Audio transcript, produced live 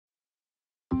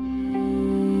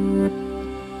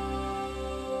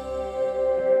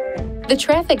The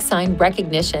traffic sign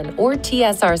recognition, or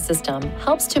TSR system,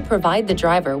 helps to provide the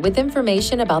driver with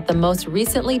information about the most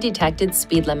recently detected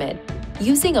speed limit.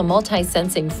 Using a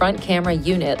multi-sensing front camera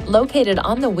unit located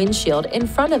on the windshield in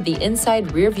front of the inside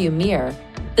rearview mirror,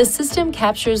 the system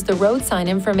captures the road sign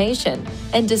information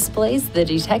and displays the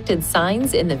detected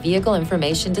signs in the vehicle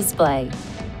information display.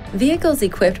 Vehicles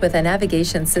equipped with a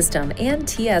navigation system and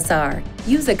TSR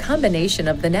use a combination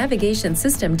of the navigation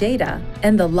system data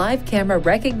and the live camera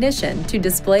recognition to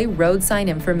display road sign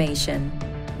information.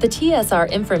 The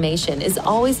TSR information is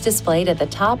always displayed at the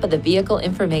top of the vehicle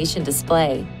information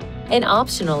display and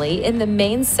optionally in the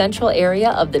main central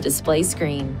area of the display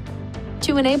screen.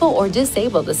 To enable or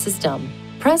disable the system,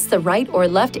 press the right or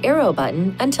left arrow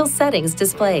button until Settings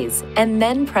displays, and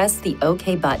then press the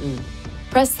OK button.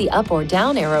 Press the up or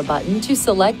down arrow button to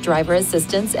select driver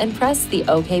assistance and press the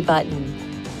OK button.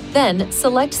 Then,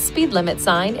 select speed limit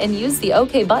sign and use the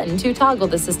OK button to toggle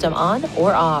the system on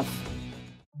or off.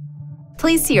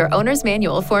 Please see your owner's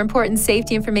manual for important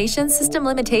safety information, system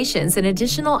limitations, and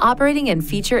additional operating and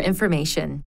feature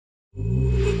information.